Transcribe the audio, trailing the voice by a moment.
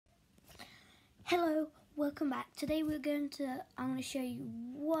Hello, welcome back. Today I'm going to show you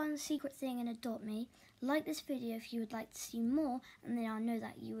one secret thing in Adopt Me. Like this video if you would like to see more, and then I'll know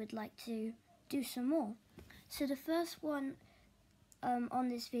that you would like to do some more. So the first one on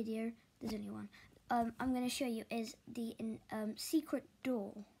this video, there's only one, I'm going to show you is the secret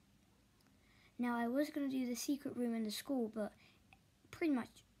door. Now I was going to do the secret room in the school, but pretty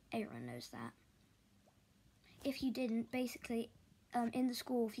much everyone knows that. If you didn't, basically in the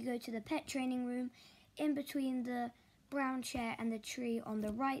school, if you go to the pet training room, in between the brown chair and the tree on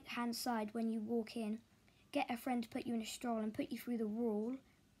the right hand side when you walk in, get a friend to put you in a stroller and put you through the wall,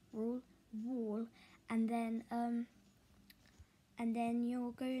 and then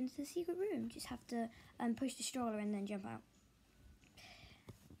you'll go into the secret room. Just have to push the stroller and then jump out.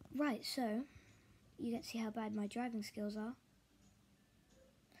 Right, so you get to see how bad my driving skills are.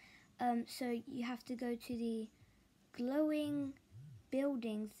 So you have to go to the glowing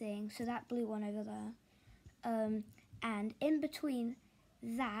building thing, so that blue one over there, and in between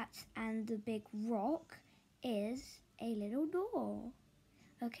that and the big rock is a little door.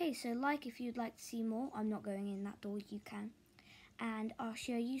 Okay, so if you'd like to see more, I'm not going in that door, you can, and I'll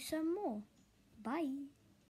show you some more. Bye.